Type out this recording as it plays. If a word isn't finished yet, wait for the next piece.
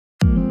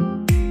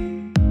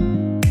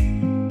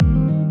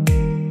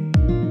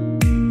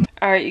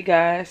Alright, you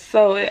guys,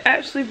 so it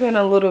actually been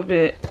a little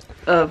bit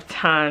of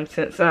time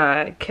since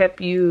I kept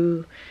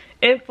you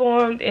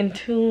informed and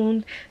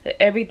tuned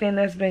to everything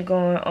that's been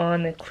going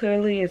on, and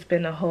clearly it's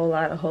been a whole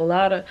lot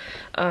of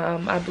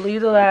I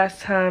believe the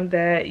last time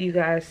that you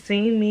guys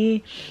seen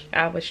me,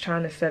 I was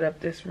trying to set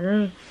up this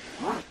room.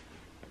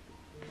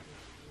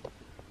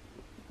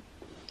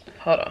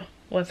 Hold on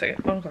one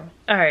second, phone call.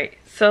 Alright,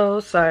 so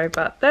sorry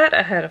about that,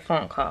 I had a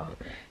phone call.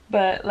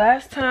 But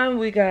last time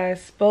we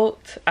guys spoke,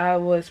 I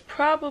was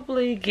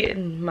probably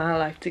getting my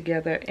life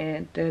together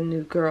in the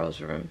new girls'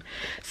 room.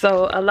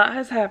 So a lot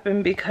has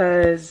happened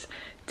because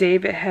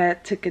David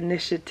had took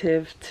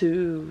initiative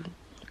to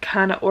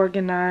kind of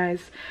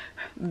organize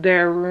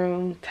their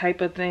room type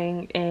of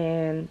thing,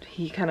 and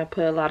he kind of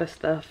put a lot of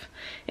stuff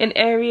in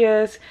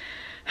areas.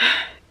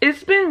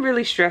 It's been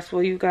really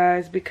stressful, you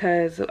guys,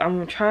 because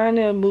I'm trying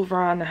to move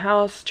around the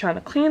house, trying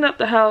to clean up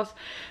the house,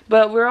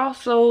 but we're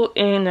also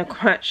in a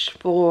crunch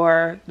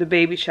for the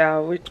baby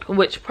shower,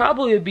 which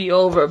probably would be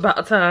over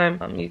about time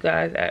you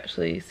guys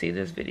actually see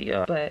this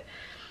video. But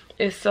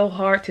it's so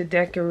hard to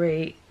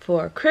decorate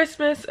for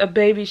Christmas, a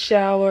baby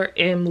shower,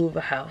 and move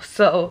a house.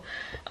 So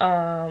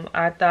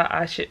I thought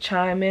I should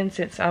chime in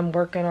since I'm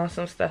working on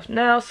some stuff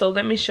now. So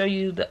let me show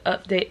you the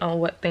update on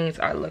what things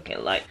are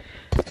looking like.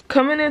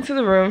 Coming into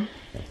the room,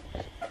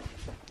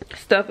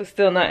 stuff is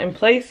still not in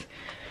place,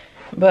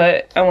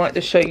 but I want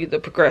to show you the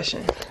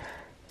progression.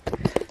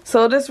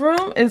 So this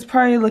room is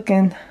probably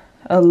looking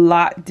a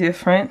lot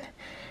different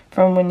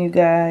from when you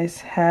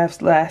guys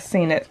have last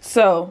seen it.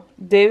 So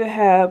David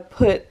had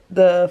put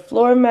the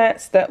floor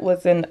mats that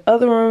was in the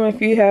other room. If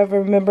you have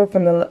remember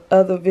from the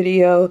other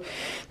video,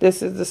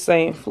 this is the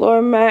same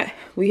floor mat.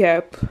 We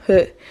have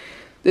put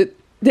the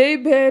day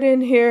bed in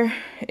here,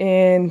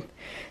 and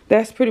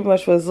that's pretty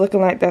much what it's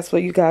looking like. That's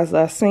what you guys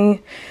last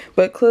seen.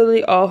 But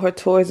clearly all her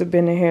toys have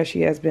been in here.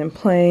 She has been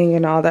playing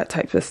and all that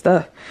type of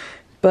stuff.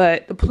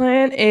 But the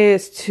plan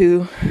is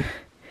to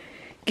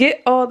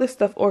get all this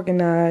stuff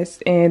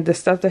organized, and the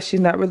stuff that she's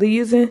not really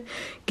using,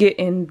 get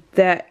in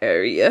that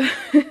area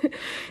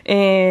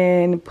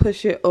and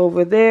push it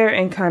over there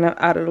and kind of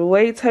out of the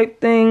way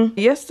type thing.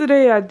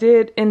 Yesterday I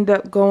did end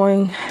up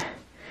going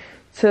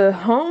to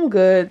Home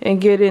Good and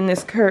getting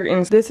this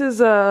curtains. This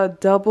is a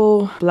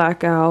double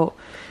blackout.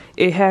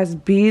 It has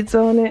beads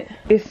on it.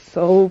 It's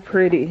so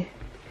pretty,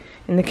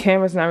 and the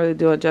camera's not really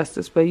doing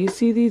justice, but you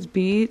see these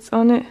beads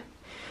on it?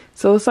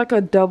 So it's like a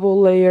double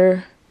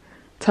layer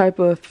type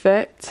of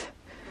effect,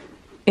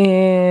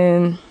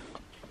 and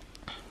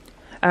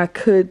I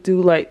could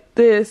do like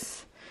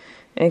this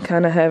and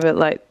kind of have it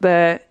like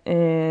that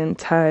and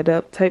tie it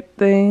up type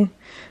thing,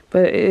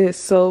 but it is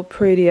so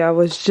pretty. I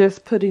was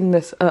just putting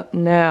this up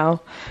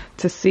now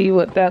to see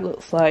what that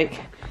looks like.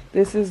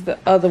 This is the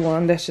other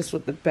one. That's just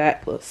what the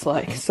back looks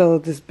like. So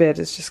this bed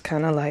is just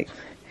kind of like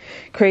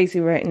crazy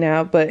right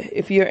now. But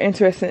if you're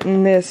interested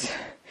in this,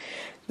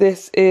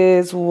 this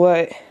is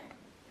what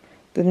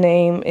the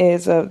name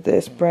is of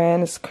this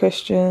brand. It's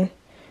Christian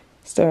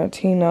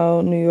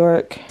Starantino, New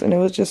York. And it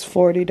was just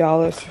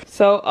 $40.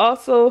 So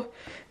also,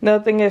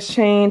 another thing that's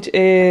changed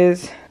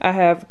is I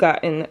have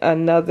gotten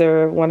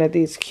another one of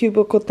these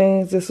cubicle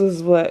things. This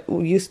was what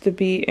used to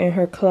be in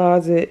her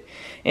closet,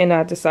 and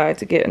I decided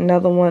to get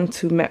another one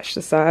to match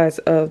the size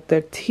of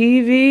the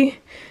TV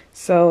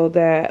so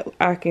that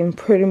I can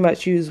pretty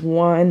much use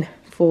one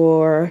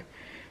for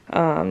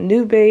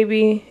new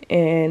baby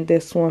and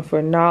this one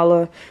for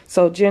Nala.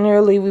 So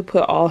generally we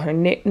put all her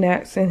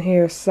knickknacks in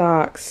here,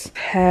 socks,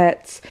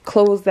 hats,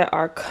 clothes that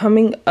are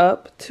coming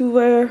up to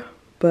wear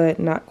but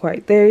not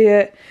quite there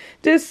yet.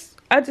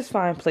 I just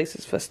find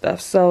places for stuff.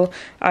 So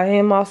I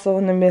am also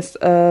in the midst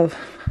of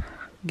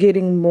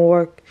getting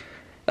more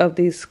of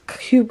these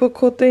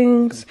cubicle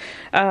things.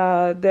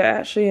 They're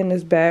actually in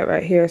this bag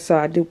right here, so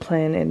I do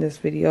plan in this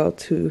video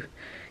to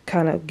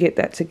kind of get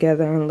that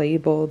together and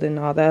labeled and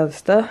all that other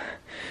stuff.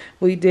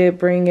 We did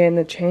bring in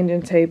the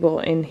changing table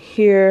in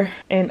here,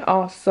 and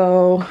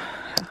also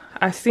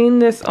I seen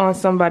this on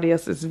somebody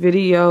else's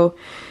video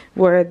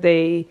where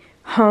they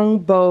hung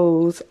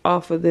bows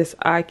off of this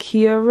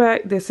IKEA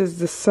rack. This is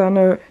the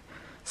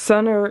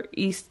Sunner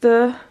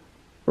Easter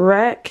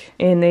rack,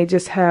 and they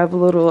just have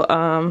little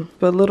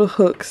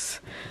hooks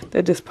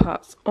that just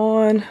pops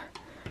on,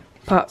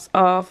 pops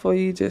off, or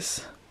you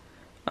just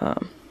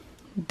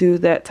do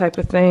that type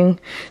of thing.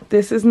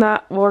 This is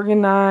not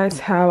organized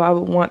how I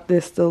would want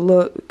this to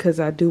look, because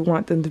I do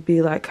want them to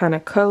be like kind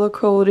of color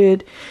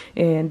coded,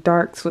 and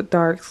darks with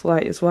darks,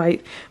 light is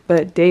white.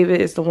 But David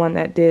is the one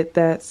that did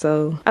that,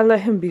 so I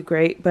let him be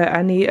great. But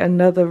I need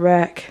another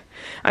rack.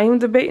 I am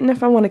debating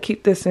if I want to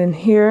keep this in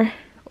here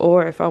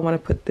or if I want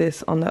to put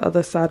this on the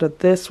other side of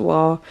this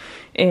wall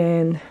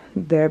in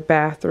their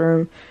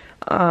bathroom,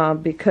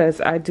 because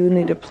I do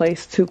need a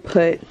place to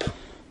put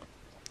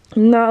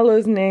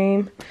Nala's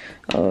name.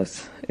 Oh,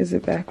 is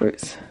it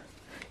backwards?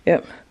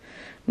 Yep,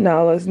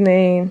 Nala's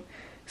name.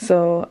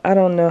 So I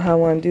don't know how I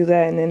want to do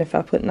that. And then if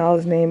I put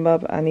Nala's name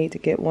up, I need to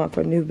get one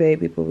for new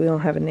baby, but we don't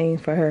have a name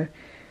for her.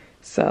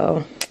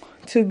 So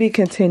to be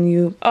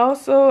continued.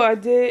 Also, I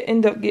did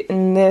end up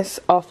getting this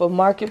off of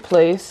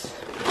Marketplace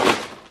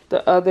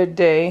the other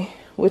day,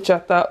 which I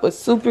thought was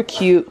super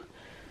cute,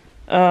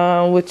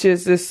 which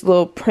is this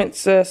little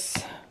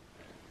princess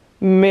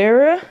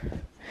mirror.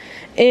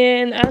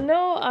 And I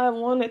know I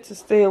wanted to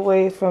stay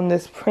away from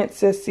this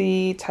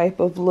princessy type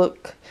of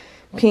look,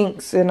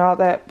 pinks and all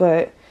that,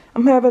 but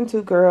I'm having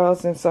 2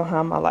 girls and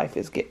somehow my life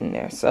is getting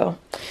there. So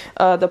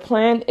the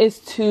plan is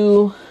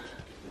to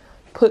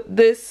put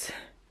this,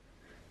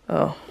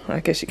 oh,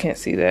 I guess you can't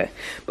see that,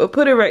 but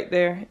put it right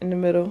there in the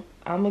middle.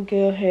 I'm gonna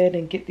go ahead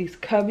and get these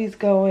cubbies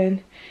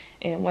going,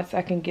 and once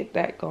I can get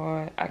that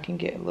going, I can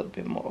get a little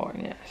bit more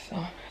organized. So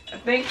I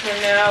think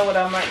for now what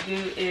I might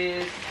do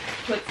is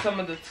put some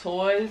of the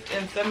toys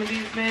in some of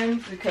these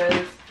bins,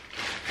 because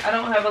I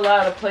don't have a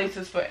lot of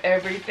places for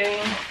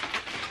everything,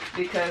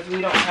 because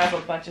we don't have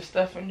a bunch of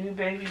stuff for new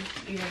babies,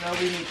 even though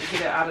we need to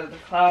get it out of the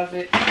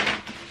closet.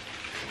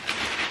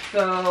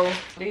 So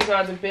these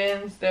are the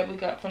bins that we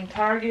got from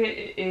Target.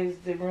 It is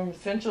the Room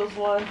Essentials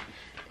one.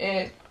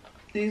 And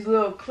these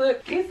little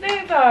clips, these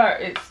things are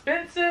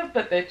expensive,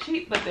 but they're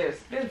cheap, but they're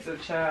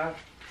expensive, child.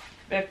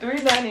 They're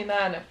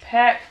 $3.99 a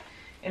pack,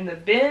 and the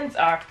bins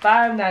are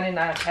 $5.99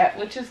 a pack,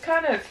 which is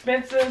kind of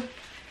expensive.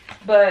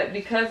 But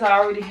because I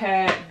already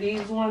had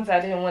these ones,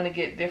 I didn't want to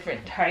get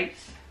different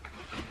types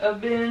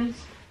of bins,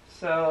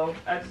 so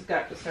I just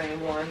got the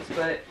same ones.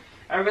 But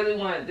I really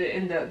wanted to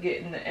end up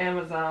getting the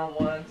Amazon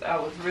ones. I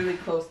was really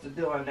close to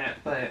doing that,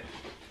 but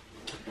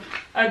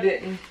I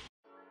didn't.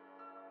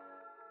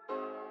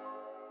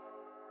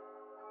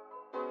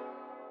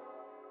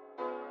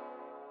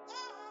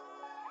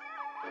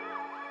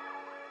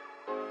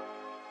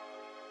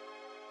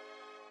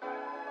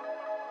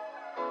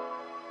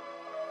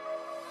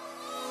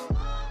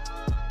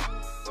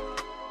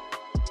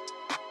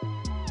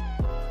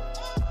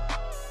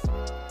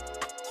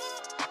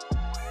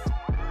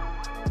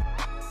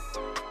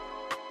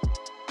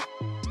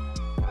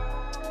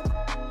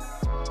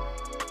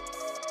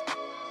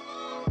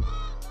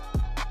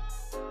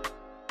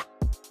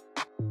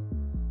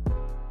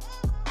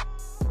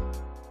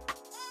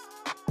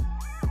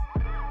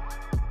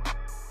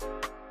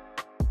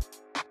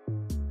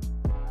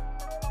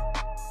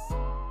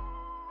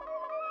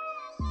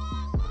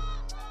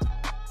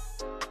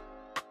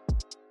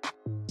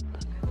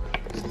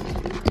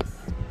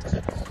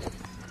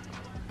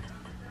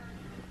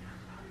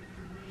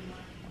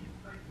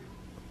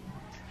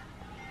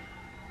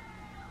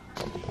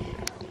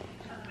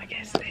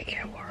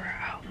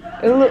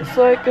 It looks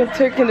like I'm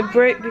taking a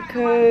break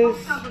because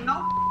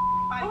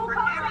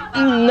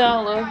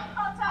Nala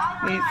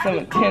needs some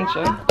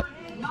attention.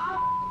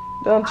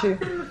 Don't you?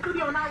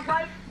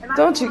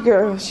 Don't you,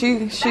 girl?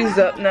 She's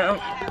up now.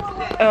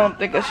 I don't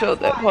think I showed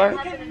that part.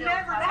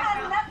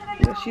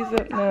 Yeah, she's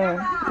up now.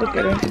 Look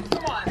at her.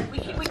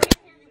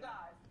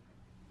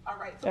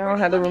 I don't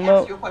have the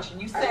remote. Your question.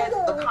 You said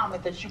the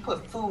comment that you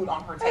put food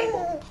on her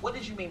table. What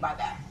did you mean by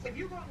that?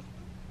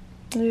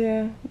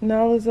 Yeah,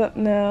 Nala's up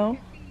now.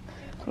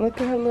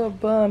 Look at her little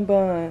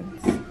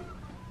buns.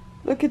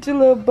 Look at your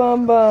little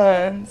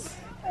buns.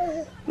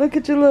 Look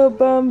at your little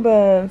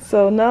buns.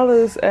 So Nala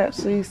is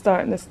actually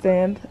starting to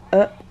stand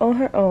up on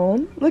her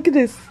own. Look at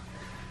this.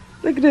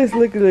 Look at this.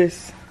 Look at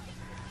this.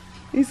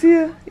 You see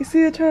her? You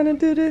see her trying to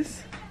do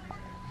this?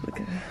 Look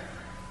at her.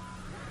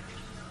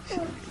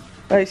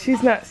 Like,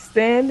 she's not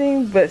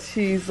standing, but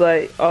she's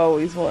like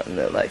always wanting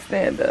to like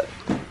stand up.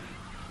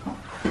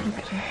 Look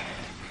at her.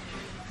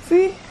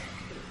 See?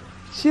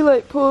 She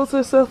like pulls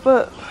herself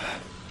up.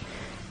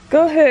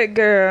 Go ahead,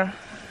 girl.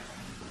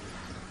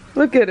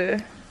 Look at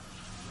her.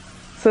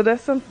 So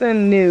that's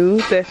something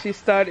new that she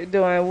started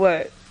doing.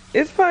 What?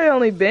 It's probably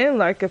only been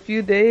like a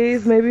few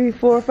days, maybe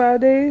 4 or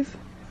 5 days.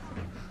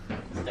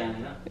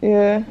 Standing up?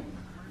 Yeah.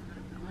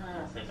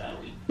 I'll say about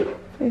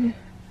a week.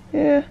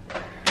 Yeah.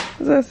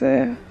 As I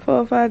said, 4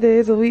 or 5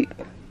 days a week.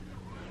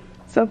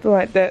 Something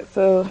like that.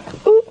 So,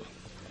 ooh.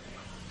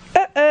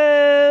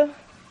 Uh-oh.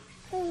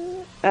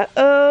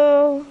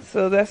 Uh-oh.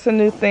 So that's a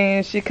new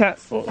thing. She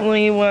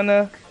constantly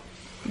wanna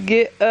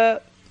get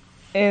up,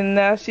 and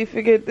now she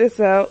figured this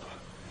out.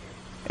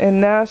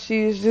 And now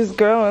she's just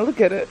growing.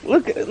 Look at it.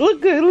 Look at it.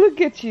 Look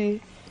at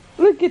you.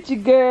 Look at you,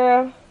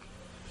 girl.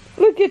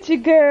 Look at you,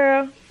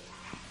 girl.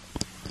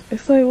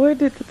 It's like, where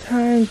did the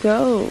time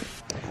go?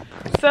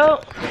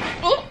 So,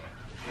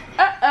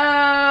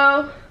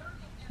 uh-oh.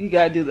 You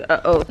gotta do the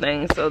uh-oh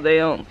thing so they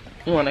don't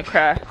wanna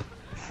cry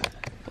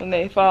when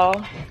they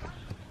fall.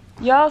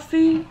 Y'all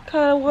see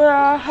kind of where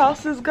our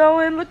house is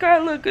going? Look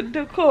at our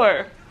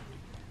decor.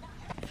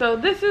 So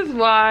this is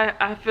why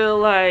I feel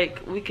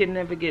like we can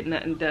never get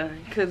nothing done.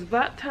 Because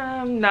by the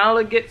time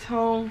Nala gets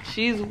home,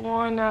 she's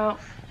worn out.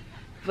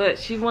 But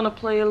she want to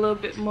play a little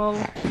bit more.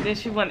 Then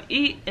she want to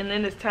eat, and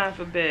then it's time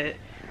for bed.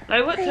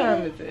 Like, what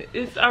time is it?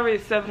 It's already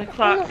 7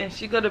 o'clock, and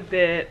she go to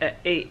bed at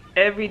 8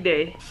 every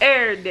day.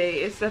 Every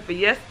day, except for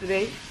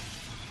yesterday.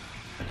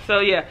 So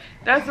yeah,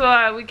 that's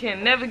why we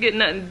can never get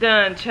nothing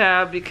done,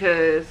 child,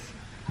 because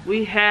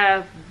we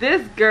have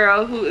this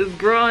girl who is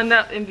growing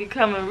up and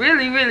becoming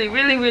really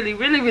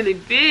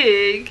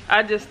big.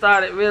 I just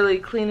started really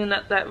cleaning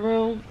up that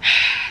room.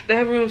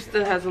 That room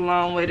still has a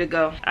long way to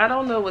go. I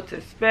don't know what to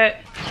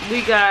expect.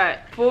 We got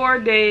 4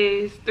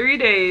 days, 3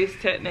 days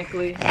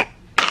technically,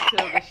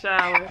 until the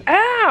shower.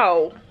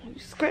 Ow! You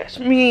scratched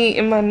me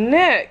in my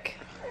neck.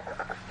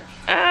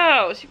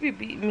 Ow! She be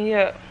beating me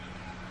up.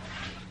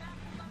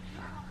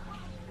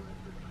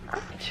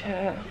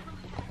 Child.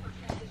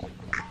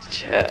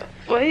 Child.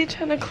 Why are you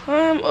trying to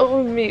climb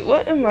over me?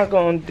 What am I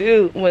gonna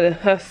do when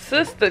her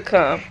sister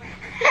come?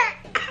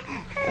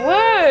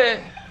 What?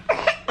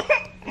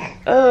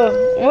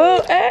 Oh,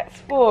 well,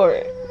 ask for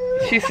it.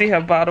 She see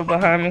her bottle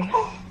behind me.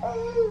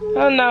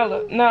 Oh,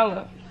 Nala,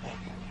 Nala.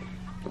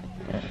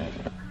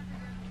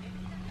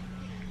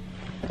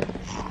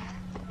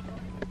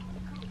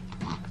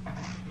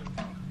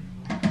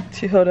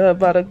 She holding her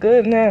bottle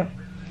good now.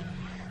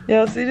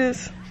 Y'all see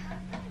this?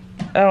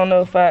 I don't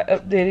know if I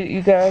updated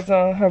you guys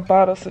on her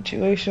bottle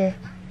situation,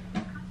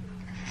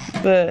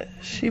 but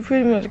she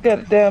pretty much got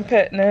it down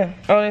pat now.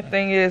 Only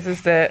thing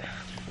is that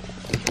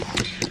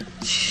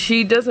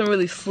she doesn't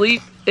really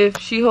sleep if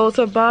she holds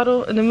her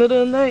bottle in the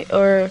middle of the night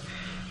or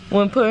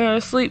when putting her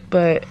to sleep,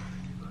 but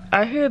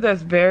I hear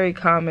that's very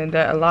common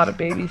that a lot of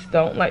babies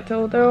don't like to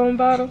hold their own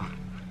bottle,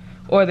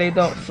 or they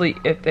don't sleep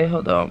if they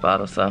hold their own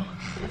bottle. So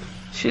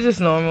she's just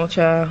normal,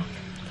 child.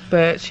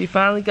 But she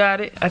finally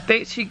got it. I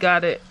think she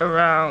got it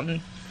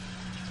around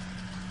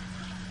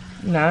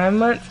 9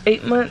 months,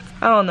 8 months.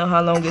 I don't know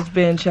how long it's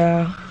been,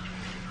 child.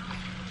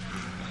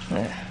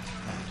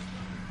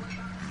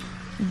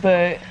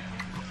 But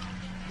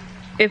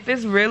if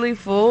it's really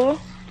full,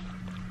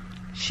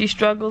 she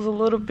struggles a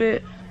little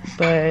bit,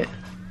 but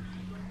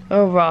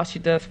overall she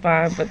does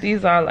fine. But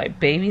these are like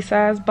baby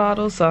size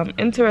bottles, so I'm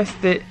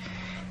interested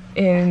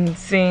in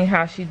seeing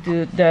how she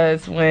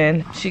does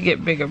when she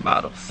get bigger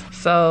bottles.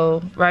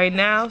 So right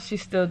now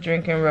she's still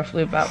drinking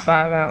roughly about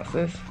 5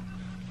 ounces,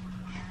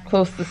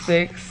 close to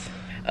 6.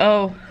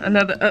 Oh,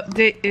 another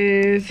update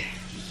is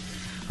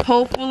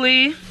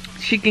hopefully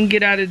she can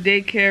get out of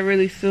daycare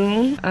really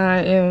soon.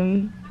 I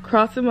am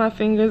crossing my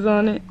fingers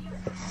on it.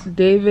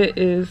 David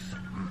is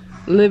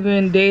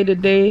living day to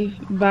day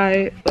by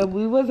it, but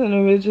we wasn't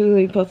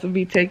originally supposed to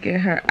be taking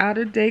her out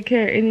of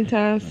daycare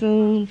anytime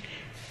soon,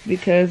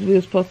 because we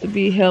were supposed to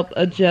be help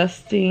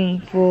adjusting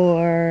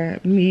for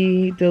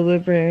me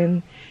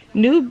delivering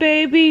new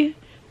baby.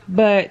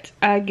 But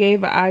I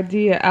gave an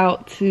idea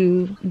out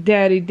to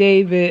Daddy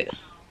David,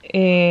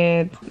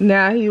 and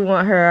now he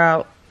want her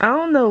out. I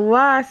don't know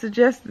why I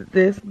suggested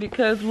this,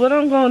 because what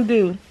I'm gonna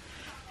do,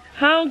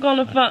 how I'm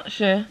gonna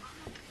function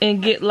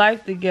and get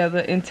life together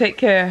and take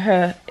care of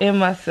her and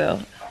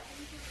myself.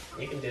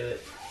 You can do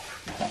it.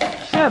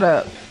 Shut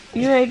up.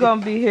 You ain't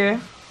gonna be here.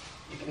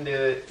 You can do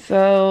it.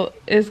 So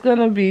it's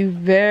gonna be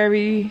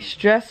very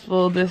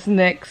stressful this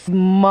next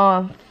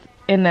month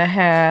and a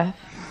half,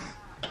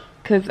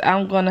 because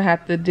I'm gonna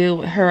have to deal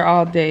with her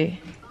all day.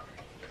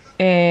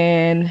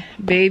 And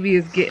baby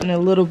is getting a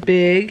little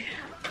big.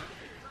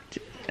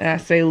 I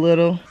say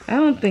little. I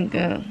don't think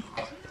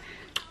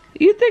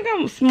you think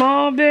I'm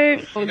small,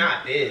 babe? You're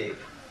not big.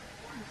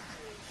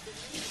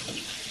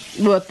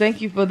 Well,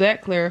 thank you for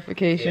that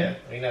clarification. Yeah,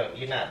 we know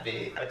you're not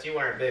big, but you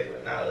weren't big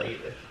with Nala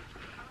either.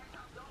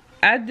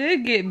 I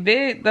did get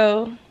big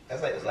though.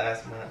 That's like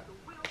last month.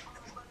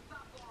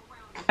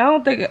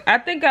 I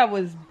think I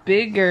was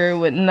bigger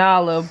with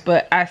Nala,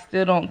 but I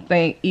still don't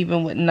think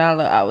even with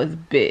Nala I was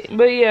big.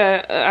 But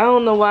yeah, I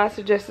don't know why I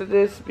suggested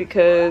this,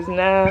 because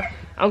now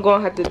I'm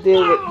gonna have to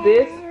deal with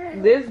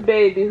this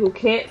baby who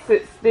can't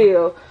sit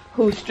still,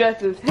 who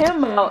stresses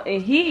him out,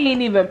 and he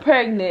ain't even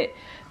pregnant,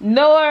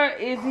 nor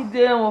is he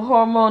dealing with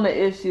hormonal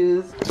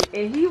issues,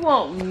 and he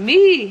want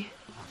me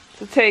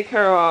to take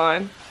her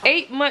on.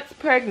 8 months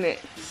pregnant.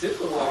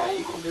 Super long,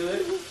 you can do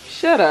it.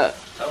 Shut up.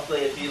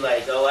 Hopefully if you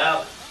like go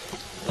out,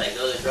 like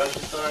go to the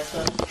grocery store or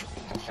something,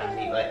 trying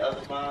to meet like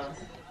other moms,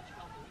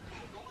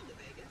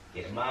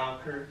 get a mom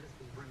crew.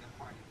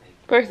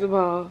 First of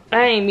all,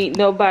 I ain't meet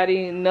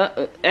nobody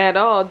at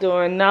all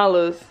during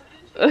Nala's.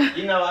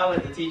 You know, I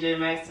went to TJ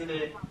Maxx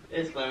today.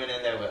 There's women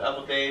in there with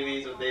other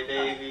babies, with their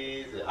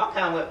babies, and all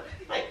kind of,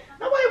 like,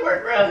 nobody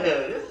work around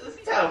here. This is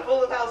a town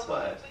full of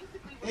housewives.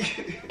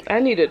 I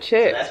need a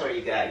check. So that's where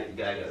you gotta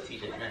go to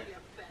TJ Maxx.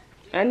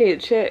 I need a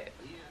check.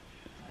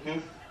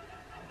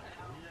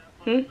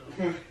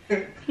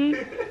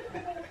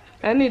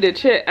 I need a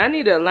check. I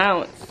need an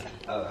allowance.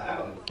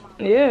 Allowance?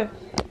 Yeah.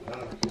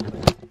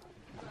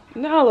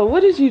 Nala,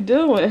 what is you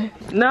doing?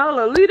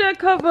 Nala, leave that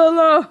cover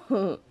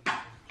alone.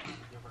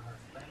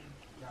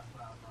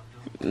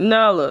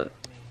 Nala,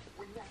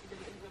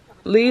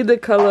 leave the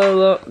cover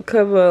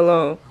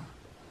alone.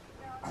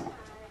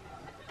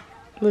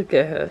 Look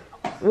at her.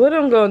 What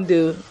I'm gonna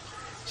do?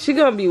 She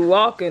gonna be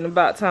walking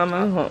about time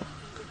I'm home.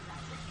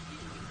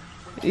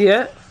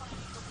 Yeah.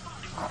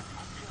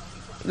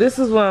 This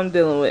is what I'm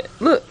dealing with.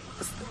 Look,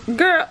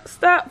 girl,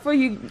 stop before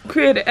you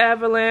create an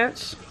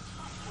avalanche.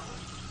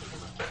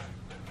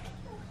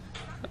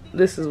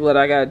 This is what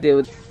I gotta deal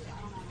with.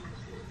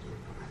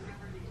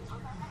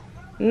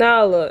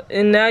 Nala,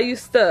 and now you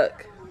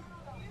stuck.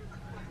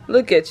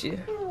 Look at you.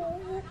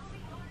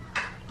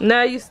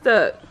 Now you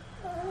stuck.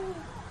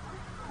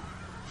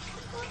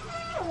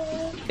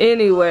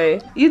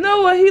 Anyway, you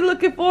know what he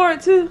looking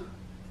forward to?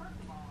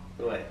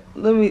 What?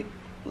 Let me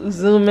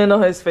zoom in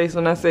on his face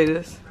when I say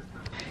this.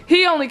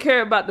 He only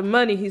care about the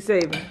money he's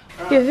saving.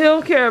 He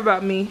don't care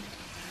about me.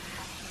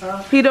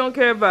 He don't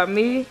care about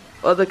me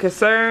or the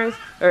concerns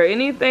or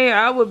anything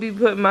I would be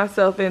putting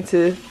myself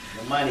into.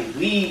 The money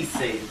we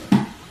saving.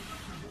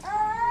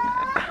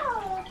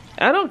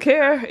 I don't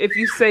care if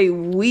you say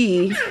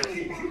we.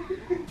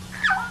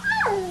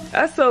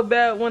 I so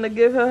bad want to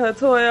give her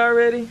toy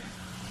already.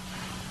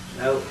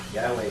 Nope,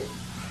 gotta wait.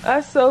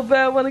 I so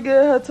bad want to give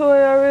her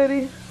toy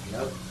already.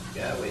 Nope,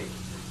 gotta wait.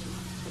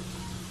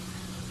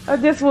 I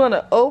just want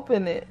to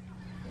open it.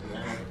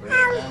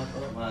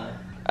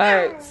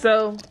 Alright,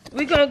 so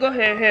we gonna go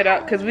ahead and head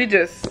out because we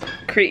just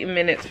creating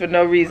minutes for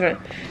no reason.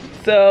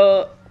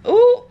 So,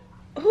 ooh,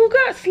 who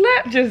got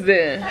slapped just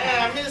then? Hey,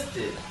 I missed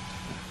it.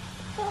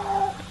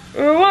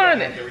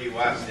 Rewind I it. have to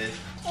rewatch this.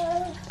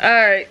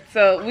 Alright,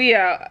 so we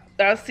out.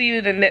 I'll see you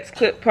in the next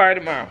clip part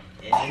tomorrow.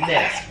 In the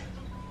next